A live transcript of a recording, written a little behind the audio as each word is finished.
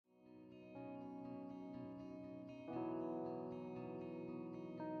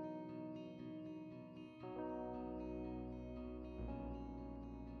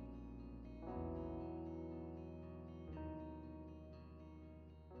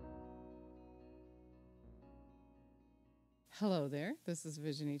Hello there. This is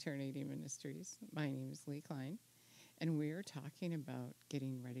Vision Eternity Ministries. My name is Lee Klein, and we are talking about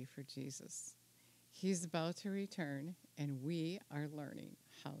getting ready for Jesus. He's about to return, and we are learning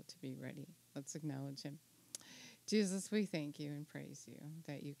how to be ready. Let's acknowledge him. Jesus, we thank you and praise you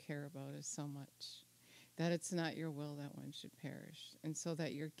that you care about us so much, that it's not your will that one should perish, and so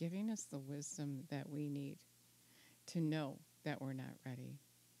that you're giving us the wisdom that we need to know that we're not ready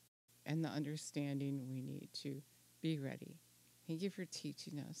and the understanding we need to be ready. Thank you for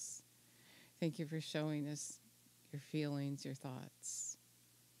teaching us. Thank you for showing us your feelings, your thoughts,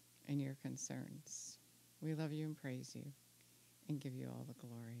 and your concerns. We love you and praise you and give you all the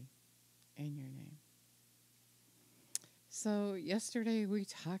glory in your name. So, yesterday we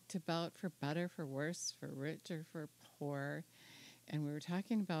talked about for better, for worse, for rich, or for poor. And we were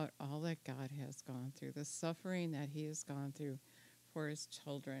talking about all that God has gone through, the suffering that he has gone through for his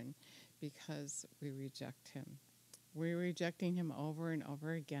children because we reject him. We're rejecting him over and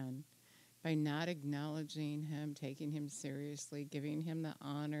over again by not acknowledging him, taking him seriously, giving him the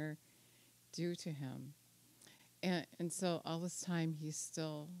honor due to him. And so all this time, he's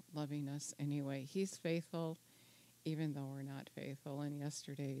still loving us anyway. He's faithful, even though we're not faithful. In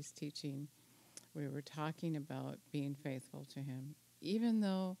yesterday's teaching, we were talking about being faithful to him, even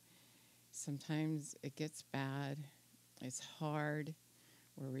though sometimes it gets bad, it's hard,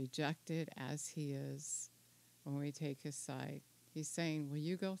 we're rejected as he is. When we take his side, he's saying, will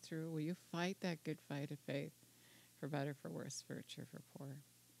you go through, will you fight that good fight of faith for better, for worse, for richer, for poor?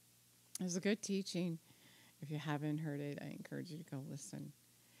 It was a good teaching. If you haven't heard it, I encourage you to go listen.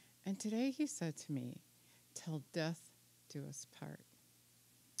 And today he said to me, till death do us part.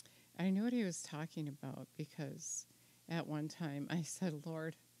 I knew what he was talking about because at one time I said,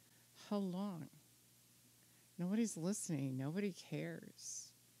 Lord, how long? Nobody's listening. Nobody cares.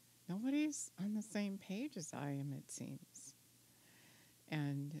 Nobody's on the same page as I am, it seems.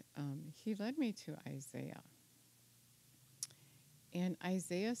 And he led me to Isaiah. And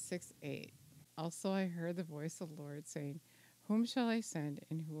Isaiah 6:8. Also I heard the voice of the Lord saying, whom shall I send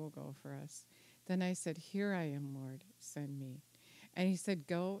and who will go for us? Then I said, here I am, Lord, send me. And he said,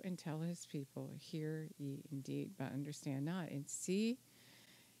 go and tell his people, hear ye indeed, but understand not, and see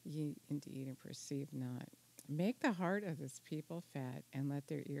ye indeed, and perceive not. Make the heart of this people fat, and let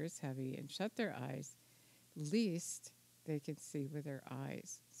their ears heavy, and shut their eyes, lest they can see with their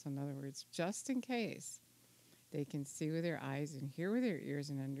eyes. So in other words, just in case they can see with their eyes and hear with their ears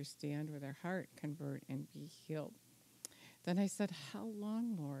and understand with their heart, convert and be healed. Then I said, how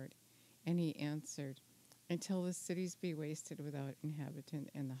long, Lord? And he answered, until the cities be wasted without inhabitant,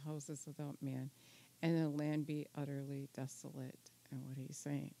 and the houses without man, and the land be utterly desolate. And what he's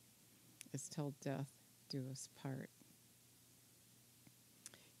saying is till death do us part.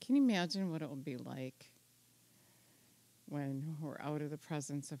 Can you imagine what it will be like when we're out of the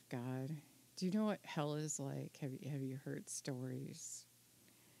presence of God? Do you know what hell is like? Have you heard stories?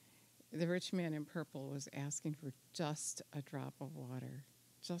 The rich man in purple was asking for just a drop of water,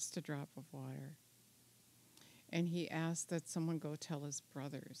 just a drop of water. And he asked that someone go tell his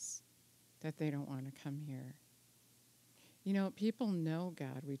brothers that they don't want to come here. You know, people know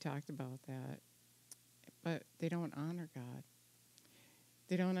God. We talked about that. But they don't honor God.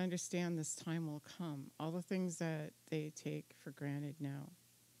 They don't understand this time will come. All the things that they take for granted now.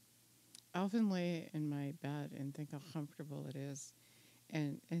 I often lay in my bed and think how comfortable it is,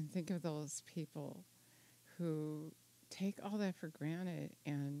 and think of those people who take all that for granted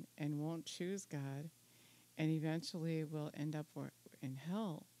and won't choose God, and eventually will end up in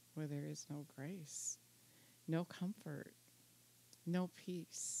hell where there is no grace, no comfort, no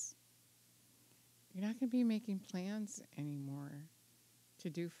peace. You're not going to be making plans anymore to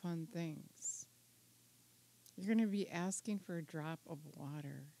do fun things. You're going to be asking for a drop of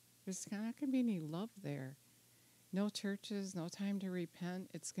water. There's not going to be any love there. No churches, no time to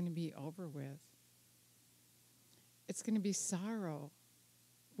repent. It's going to be over with. It's going to be sorrow,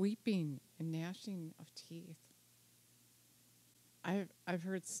 weeping, and gnashing of teeth. I've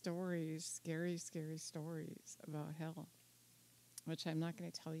heard stories, scary, scary stories about hell, which I'm not going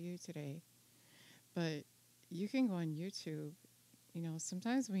to tell you today. But you can go on YouTube. You know,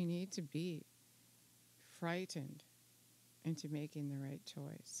 sometimes we need to be frightened into making the right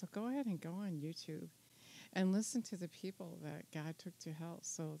choice. So go ahead and go on YouTube and listen to the people that God took to hell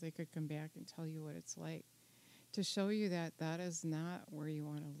so they could come back and tell you what it's like, to show you that that is not where you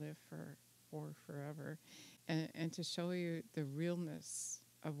want to live for forever, and to show you the realness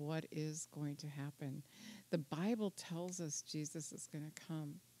of what is going to happen. The Bible tells us Jesus is going to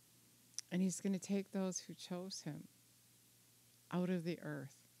come. And he's going to take those who chose him out of the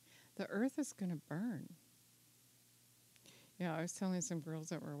earth. The earth is going to burn. Yeah, I was telling some girls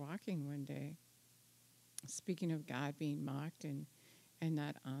that were walking one day, speaking of God being mocked and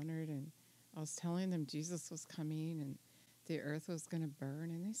not honored, and I was telling them Jesus was coming and the earth was going to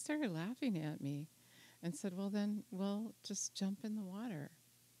burn, and they started laughing at me and said, well, then we'll just jump in the water.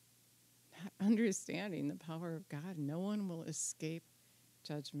 Not understanding the power of God. No one will escape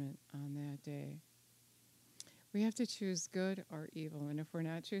judgment on that day. We have to choose good or evil, and if we're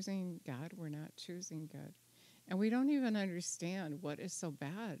not choosing God, we're not choosing good. And we don't even understand what is so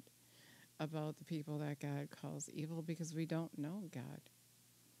bad about the people that God calls evil because we don't know God.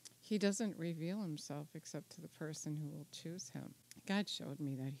 He doesn't reveal himself except to the person who will choose him. God showed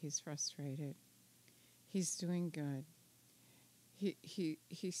me that he's frustrated. He's doing good.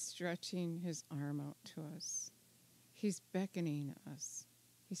 He's stretching his arm out to us. He's beckoning us.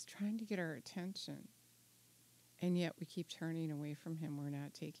 He's trying to get our attention. And yet we keep turning away from him. We're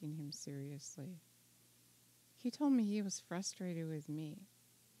not taking him seriously. He told me he was frustrated with me.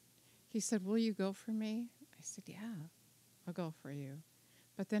 He said, will you go for me? I said, yeah, I'll go for you.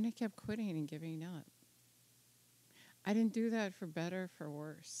 But then I kept quitting and giving up. I didn't do that for better, for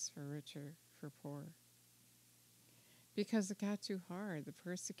worse, for richer, for poor. Because it got too hard, the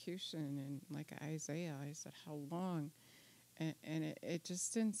persecution, and like Isaiah, I said, how long? And it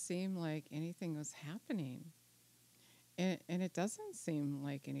just didn't seem like anything was happening. And it doesn't seem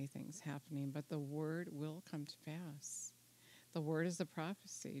like anything's happening, but the word will come to pass. The word is a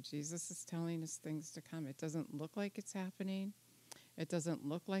prophecy. Jesus is telling us things to come. It doesn't look like it's happening. It doesn't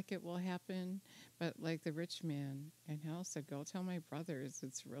look like it will happen. But like the rich man in hell said, go tell my brothers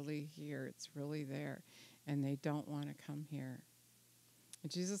it's really here. It's really there. And they don't want to come here.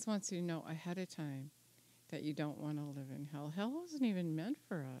 And Jesus wants you to know ahead of time that you don't want to live in hell. Hell wasn't even meant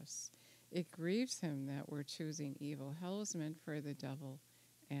for us. It grieves him that we're choosing evil. Hell is meant for the devil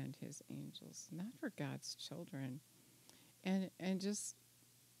and his angels, not for God's children. And just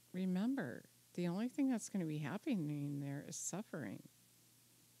remember, the only thing that's going to be happening there is suffering.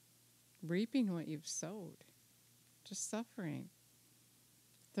 Reaping what you've sowed. Just suffering.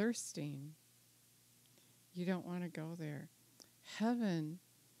 Thirsting. You don't want to go there. Heaven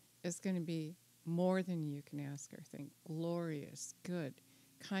is going to be more than you can ask or think. Glorious, good,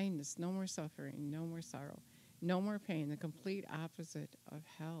 kindness, no more suffering, no more sorrow, no more pain, the complete opposite of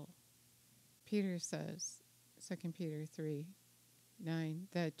hell. Peter says, 2 Peter 3:9,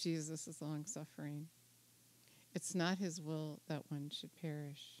 that Jesus is long-suffering. It's not his will that one should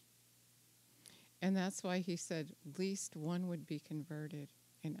perish. And that's why he said, least one would be converted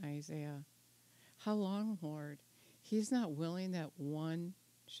in Isaiah. How long, Lord? He's not willing that one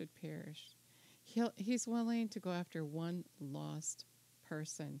should perish. He's willing to go after one lost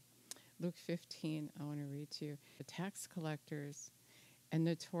person. Luke 15, I want to read to you. The tax collectors and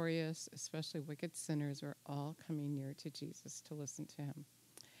notorious, especially wicked sinners, were all coming near to Jesus to listen to him.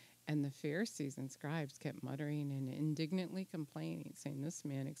 And the Pharisees and scribes kept muttering and indignantly complaining, saying, this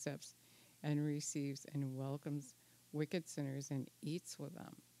man accepts and receives and welcomes wicked sinners and eats with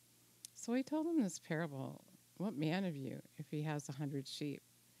them. So he told them this parable. What man of you, if he has 100 sheep,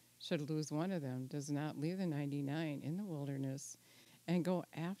 should lose one of them, does not leave the 99 in the wilderness and go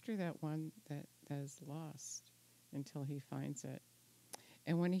after that one that is lost until he finds it?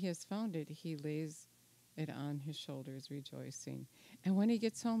 And when he has found it, he lays it on his shoulders, rejoicing. And when he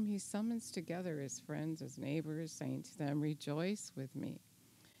gets home, he summons together his friends, his neighbors, saying to them, rejoice with me,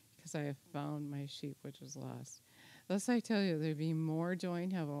 because I have found my sheep which was lost. Thus I tell you, there'd be more joy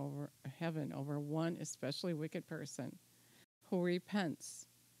in heaven over one especially wicked person who repents,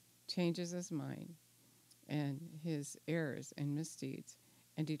 changes his mind and his errors and misdeeds,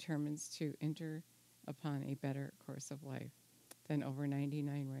 and determines to enter upon a better course of life than over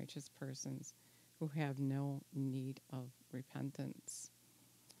 99 righteous persons who have no need of repentance.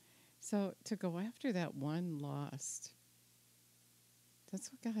 So to go after that one lost,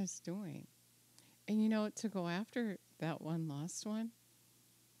 that's what God is doing. And you know, to go after that one lost one,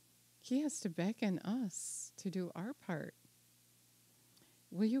 he has to beckon us to do our part.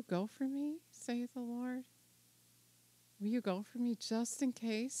 Will you go for me, saith the Lord? Will you go for me just in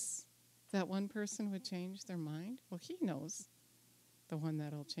case that one person would change their mind? Well, he knows the one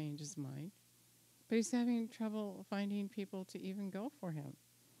that'll change his mind. But he's having trouble finding people to even go for him.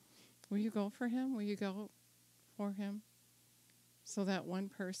 Will you go for him? Will you go for him so that one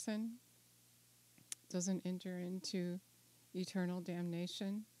person doesn't enter into eternal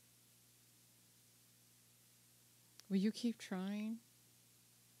damnation? Will you keep trying?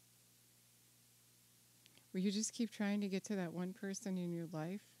 Will you just keep trying to get to that one person in your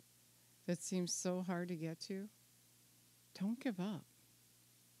life that seems so hard to get to? Don't give up.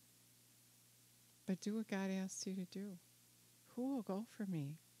 But do what God asks you to do. who will go for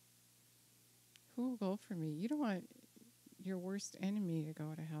me? Who will go for me? You don't want your worst enemy to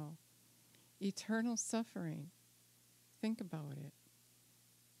go to hell. Eternal suffering. Think about it.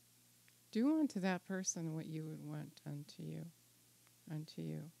 Do unto that person what you would want unto you. Unto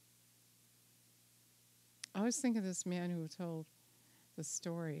you. I always think of this man who told the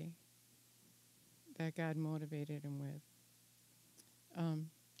story that God motivated him with.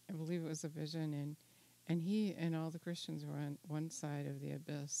 I believe it was a vision, and he and all the Christians were on one side of the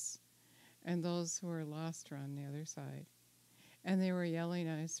abyss, and those who were lost were on the other side. And they were yelling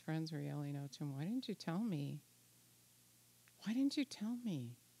out, his friends were yelling out to him, "Why didn't you tell me? Why didn't you tell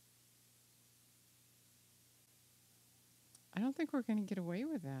me?" I don't think we're going to get away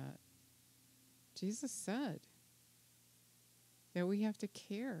with that. Jesus said that we have to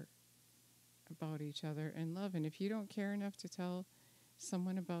care about each other and love. And if you don't care enough to tell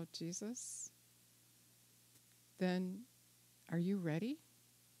someone about Jesus, then are you ready?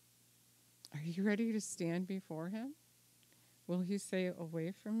 Are you ready to stand before him? Will he say,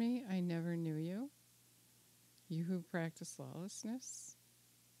 "Away from me, I never knew you, you who practice lawlessness"?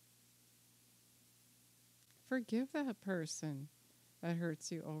 Forgive that person that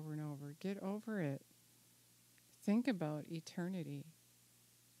hurts you over and over. Get over it. Think about eternity.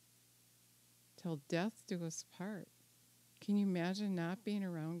 Till death do us part. Can you imagine not being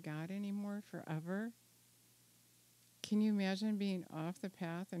around God anymore forever? Can you imagine being off the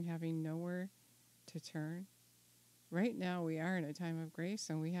path and having nowhere to turn? Right now we are in a time of grace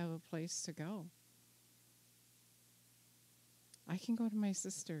and we have a place to go. I can go to my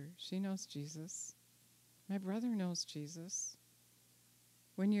sister. She knows Jesus. My brother knows Jesus.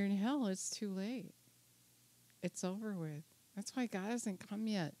 When you're in hell, it's too late. It's over with. That's why God hasn't come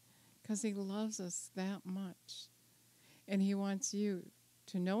yet, because he loves us that much. And he wants you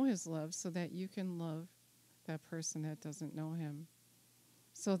to know his love so that you can love that person that doesn't know him,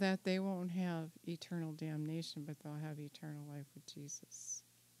 so that they won't have eternal damnation, but they'll have eternal life with Jesus.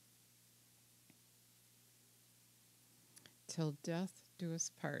 Till death do us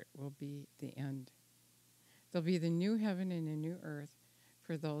part will be the end. There'll be the new heaven and a new earth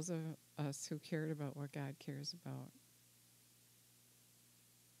for those of us who cared about what God cares about.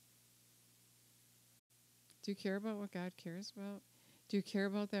 Do you care about what God cares about? Do you care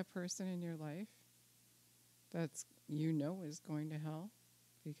about that person in your life that's is going to hell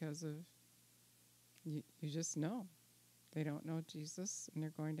because of you just know they don't know Jesus and they're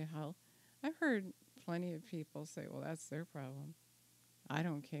going to hell? I've heard plenty of people say, "Well, that's their problem. I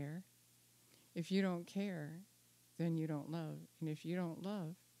don't care." If you don't care, then you don't love. And if you don't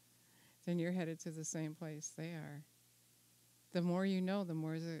love, then you're headed to the same place they are. The more you know, the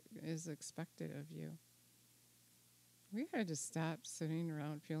more is expected of you. We got to just stop sitting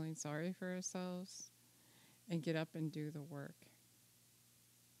around feeling sorry for ourselves and get up and do the work.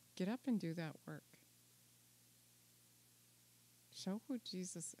 Get up and do that work. Show who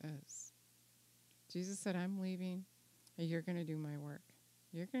Jesus is. Jesus said, "I'm leaving, and you're going to do my work.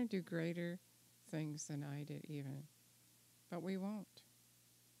 You're going to do greater things than I did even." But we won't.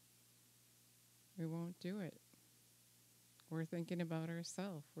 We won't do it. We're thinking about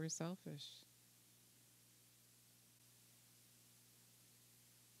ourselves. We're selfish.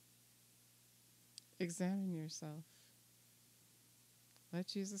 Examine yourself. Let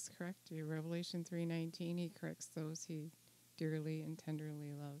Jesus correct you. Revelation 3:19, he corrects those he dearly and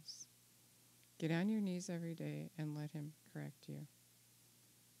tenderly loves. Get on your knees every day and let him correct you.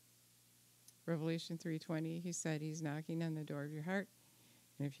 Revelation 3:20, he said he's knocking on the door of your heart,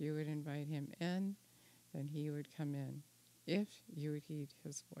 and if you would invite him in, then he would come in, if you would heed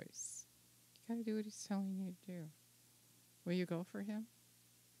his voice. You got to do what he's telling you to do. Will you go for him?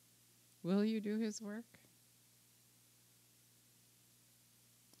 Will you do his work?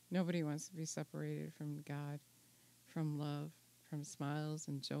 Nobody wants to be separated from God, from love, from smiles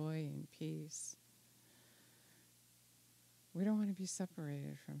and joy and peace. We don't want to be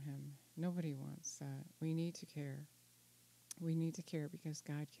separated from him. Nobody wants that. We need to care. We need to care because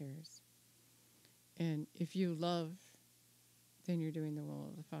God cares. And if you love, then you're doing the will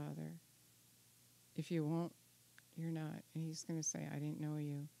of the Father. If you won't, you're not. And he's going to say, "I didn't know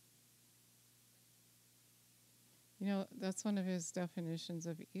you." You know, that's one of his definitions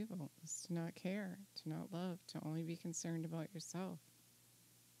of evil, is to not care, to not love, to only be concerned about yourself.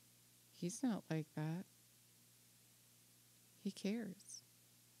 He's not like that. He cares.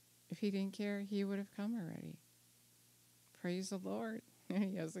 If he didn't care, he would have come already. Praise the Lord.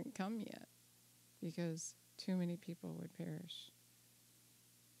 He hasn't come yet because too many people would perish.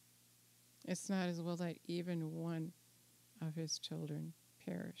 It's not his will that even one of his children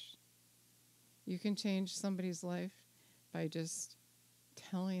perish. You can change somebody's life by just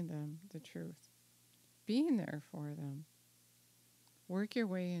telling them the truth, being there for them. Work your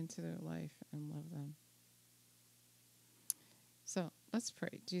way into their life and love them. So let's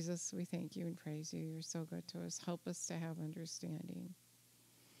pray. Jesus, we thank you and praise you. You're so good to us. Help us to have understanding.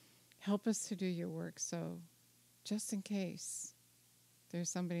 Help us to do your work. So just in case there's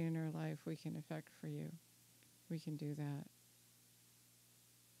somebody in our life we can affect for you, we can do that.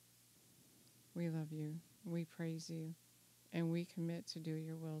 We love you. We praise you. And we commit to do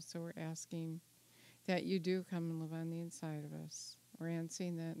your will. So we're asking that you do come and live on the inside of us. We're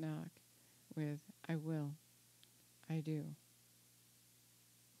answering that knock with, I will. I do.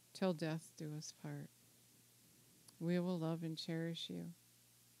 Till death do us part. We will love and cherish you.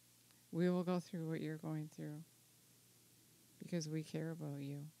 We will go through what you're going through because we care about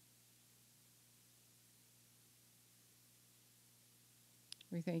you.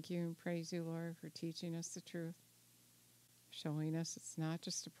 We thank you and praise you, Lord, for teaching us the truth, showing us it's not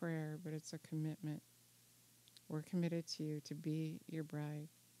just a prayer, but it's a commitment. We're committed to you to be your bride,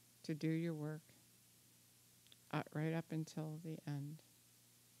 to do your work right up until the end,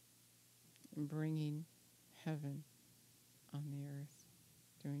 and bringing heaven on the earth,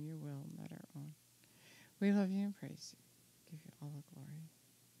 doing your will, not our own. We love you and praise you. Give you all the glory.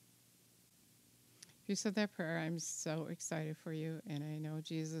 If you said that prayer, I'm so excited for you, and I know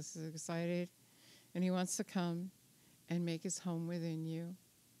Jesus is excited, and he wants to come and make his home within you.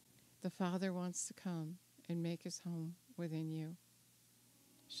 The Father wants to come and make his home within you.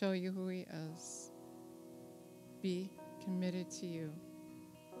 Show you who he is. Be committed to you.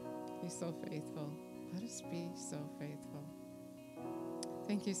 He's so faithful. Let us be so faithful.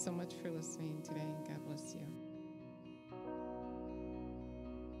 Thank you so much for listening today, and God bless.